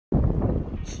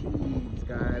Jeez,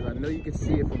 guys, I know you can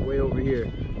see it from way over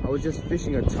here. I was just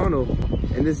fishing a tunnel,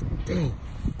 and this, dang,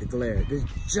 the glare, this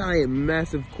giant,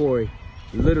 massive koi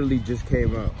literally just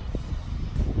came out.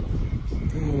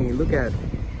 Dang, look at it.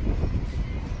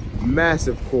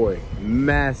 Massive koi,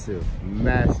 massive,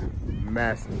 massive,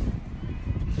 massive,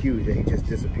 huge, and he just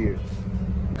disappeared.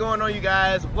 What's going on, you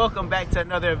guys? Welcome back to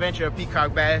another adventure of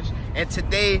Peacock Bash, and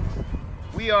today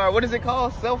we are, what is it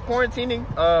called? Self-quarantining?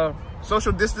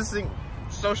 Social distancing?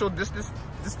 Social distance?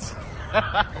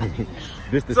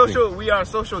 We are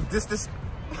social distance.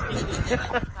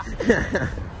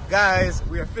 Guys,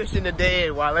 we are fishing today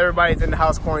while everybody's in the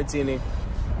house quarantining.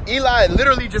 Eli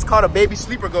literally just caught a baby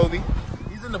sleeper goby.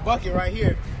 He's in the bucket right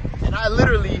here. And I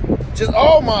literally just,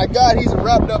 oh my God, he's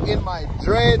wrapped up in my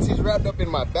dreads. He's wrapped up in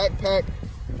my backpack.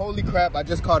 Holy crap, I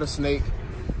just caught a snake.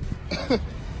 But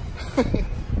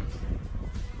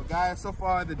guys, so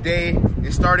far the day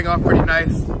is starting off pretty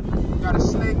nice. We got a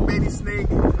snake, baby snake.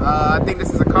 I think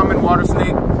this is a common water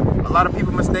snake. A lot of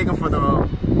people mistake them for the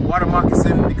water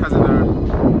moccasin because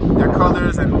of their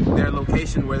colors and their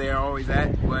location where they are always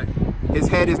at. But his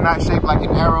head is not shaped like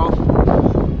an arrow.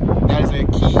 That is a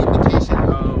key indication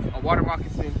of a water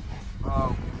moccasin.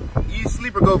 These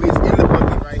sleeper gobies in the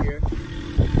bucket right here.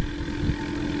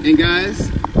 And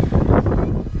guys,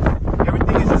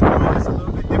 everything is just going just a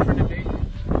little bit different today.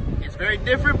 It's very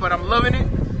different, but I'm loving it.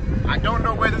 I don't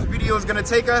know where this video is gonna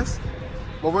take us,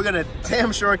 but we're gonna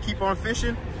damn sure keep on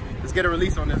fishing. Let's get a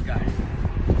release on this guy.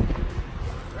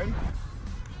 Ready?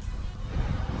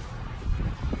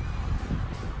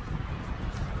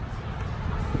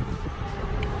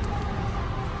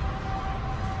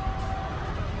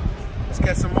 Let's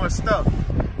get some more stuff.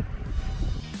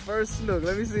 First snook,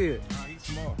 let me see it. Nah, he's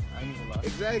small. I ain't gonna lie.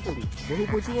 Exactly. But who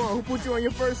put you on? Who put you on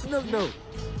your first snook though?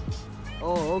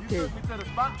 Oh, okay. You took me to the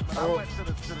spot, but I went to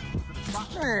the spot.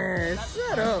 Man,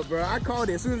 shut up, bro. I called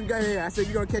it as soon as we got here. I said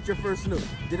you're gonna catch your first snook.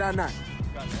 Did I not?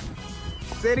 Got that.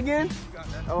 Say it again? Got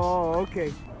that. Oh,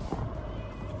 okay.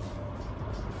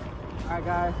 Alright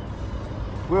guys.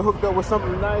 We're hooked up with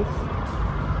something nice.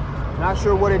 Not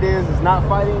sure what it is. It's not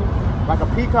fighting. Like a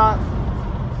peacock.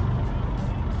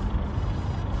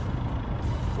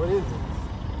 What is it?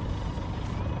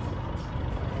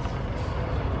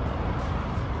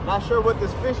 Not sure what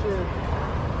this fish is.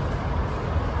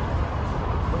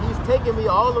 But he's taking me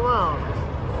all around.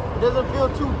 It doesn't feel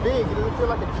too big. It doesn't feel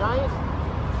like a giant.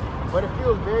 But it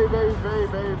feels very, very, very,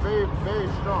 very, very, very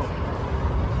strong.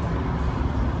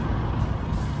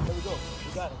 There we go.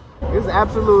 We got it. This is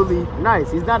absolutely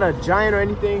nice. He's not a giant or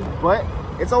anything, but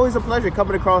it's always a pleasure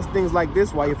coming across things like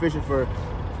this while you're fishing for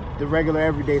the regular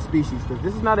everyday species. Because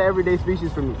this is not an everyday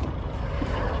species for me.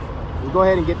 Let's go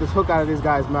ahead and get this hook out of this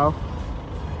guy's mouth.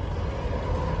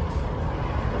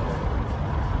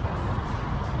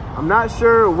 I'm not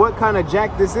sure what kind of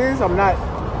jack this is. I'm not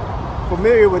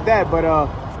familiar with that, but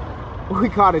we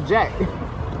caught a jack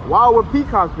while we're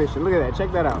peacock fishing. Look at that.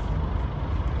 Check that out.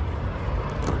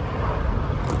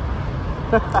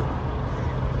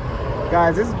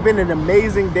 Guys, this has been an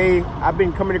amazing day. I've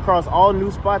been coming across all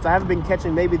new spots. I haven't been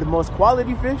catching maybe the most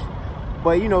quality fish,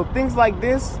 but you know, things like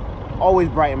this always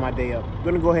brighten my day up. I'm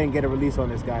gonna go ahead and get a release on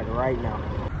this guy right now.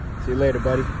 See you later,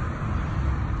 buddy.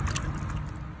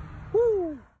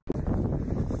 Woo!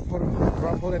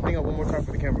 Hold that thing up one more time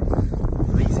for the camera.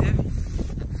 He's heavy.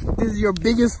 This is your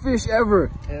biggest fish ever.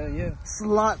 Hell yeah.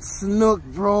 Slot snook,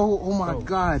 bro. Oh my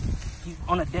God. He's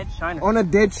on a dead shiner. On a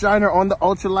dead shiner on the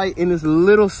ultralight in this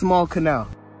little small canal.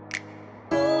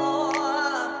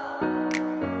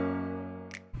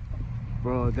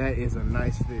 Bro, that is a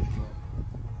nice fish, bro.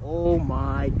 Oh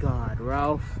my God,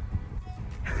 Ralph.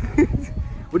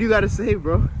 What do you got to say,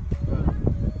 bro?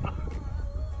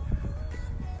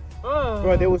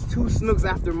 Bro, there was 2 snooks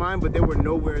after mine, but they were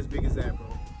nowhere as big as that, bro.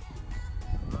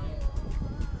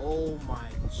 Oh my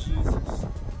Jesus.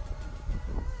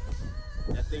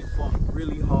 That thing fought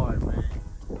really hard, man.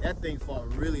 That thing fought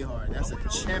really hard. That's a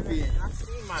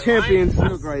champion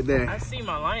snook right there. I seen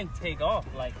my line take off.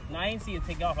 Like, no, I didn't see it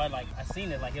take off. I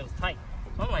seen it like it was tight.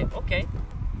 So I'm like, okay.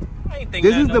 I ain't think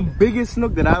this is the biggest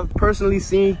snook that I've personally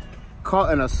seen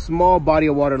caught in a small body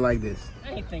of water like this.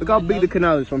 Look how big the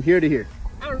canal is from here to here.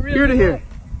 Here to here.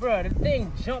 Bro, the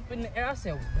thing jumped in the air. I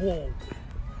said, whoa.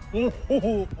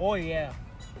 Oh yeah.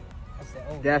 I said,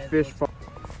 oh, that fish fought.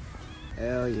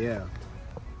 Hell yeah.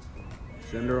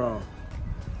 Send her off.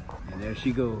 And there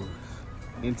she goes.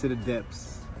 Into the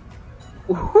depths.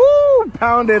 Woohoo!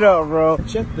 Pound it up, bro.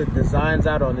 Check the designs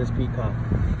out on this peacock.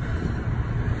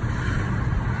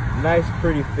 Nice,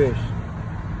 pretty fish.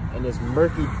 And this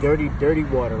murky, dirty, dirty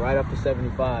water right up to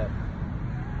 75.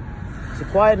 It's a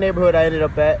quiet neighborhood I ended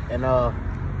up at, and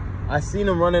I seen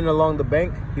him running along the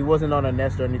bank. He wasn't on a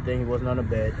nest or anything. He wasn't on a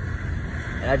bed.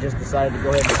 And I just decided to go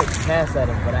ahead and take a pass at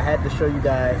him. But I had to show you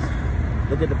guys,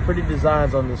 look at the pretty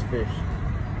designs on this fish.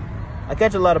 I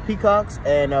catch a lot of peacocks,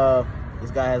 and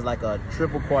this guy has like a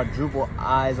triple, quadruple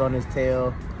eyes on his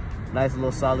tail. Nice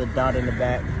little solid dot in the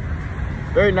back.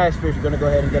 Very nice fish. We're gonna go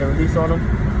ahead and get a release on him.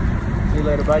 See you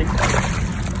later, buddy.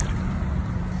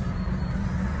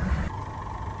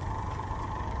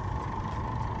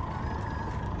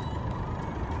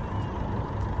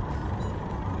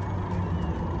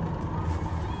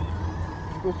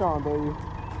 Fish on, baby.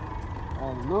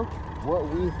 And look what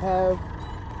we have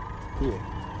here.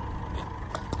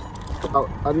 Oh,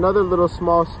 another little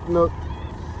small snook.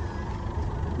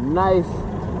 Nice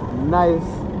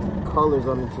colors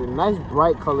on the tree. Nice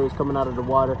bright colors coming out of the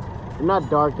water. They're not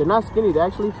dark, they're not skinny. They're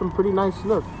actually some pretty nice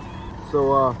snook.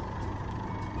 So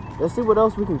let's see what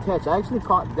else we can catch. I actually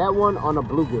caught that one on a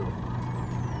bluegill.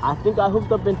 I think I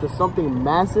hooked up into something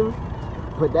massive,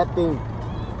 but that thing,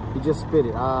 he just spit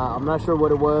it. I'm not sure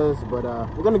what it was, but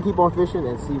we're gonna keep on fishing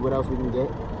and see what else we can get.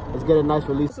 Let's get a nice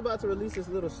release. It's about to release this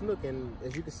little snook, and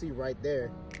as you can see right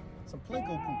there, some Pleco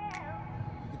poop.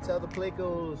 You can tell the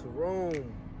Plecos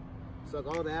roam, suck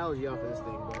all the algae off of this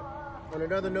thing. But on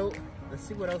another note, let's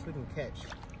see what else we can catch.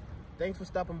 Thanks for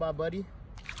stopping by, buddy.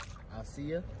 I'll see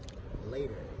you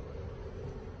later.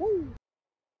 Woo!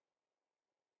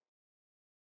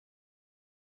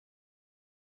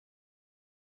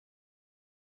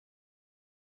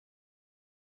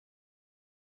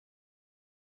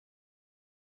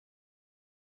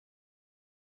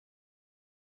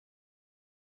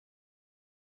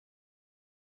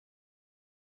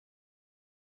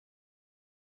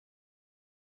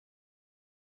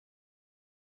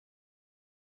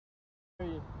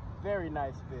 Very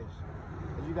nice fish,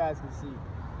 as you guys can see.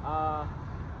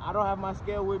 I don't have my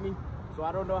scale with me, so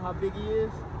I don't know how big he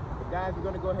is. But guys, we're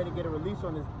gonna go ahead and get a release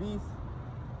on this beast.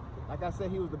 Like I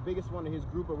said, he was the biggest one in his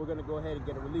group, but we're gonna go ahead and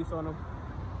get a release on him.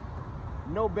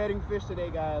 No bedding fish today,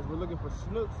 guys. We're looking for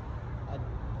snooks. A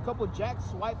couple jacks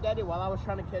swiped at it while I was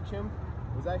trying to catch him.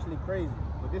 It was actually crazy.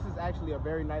 But this is actually a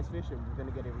very nice fish, and we're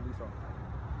gonna get a release on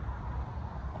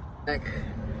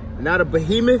him. Not a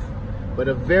behemoth, but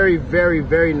a very,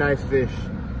 very nice fish.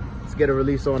 Let's get a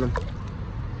release on him.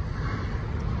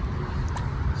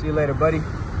 See you later, buddy.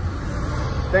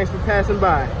 Thanks for passing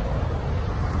by.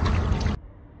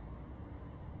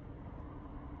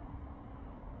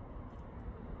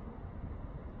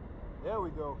 There we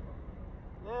go.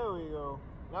 There we go.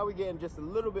 Now we're getting just a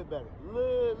little bit better.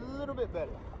 Little bit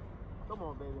better. Come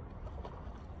on, baby.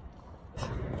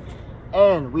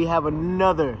 And we have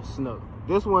another snook.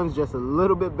 This one's just a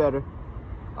little bit better.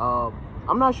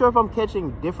 I'm not sure if I'm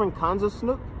catching different kinds of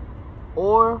snook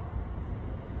or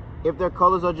if their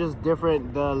colors are just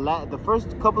different. The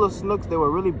first couple of snooks, they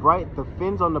were really bright. The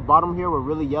fins on the bottom here were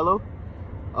really yellow.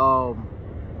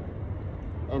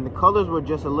 And the colors were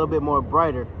just a little bit more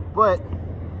brighter. But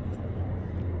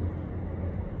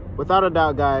without a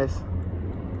doubt, guys,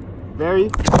 very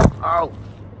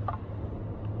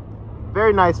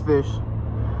nice fish.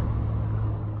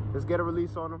 Let's get a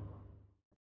release on them.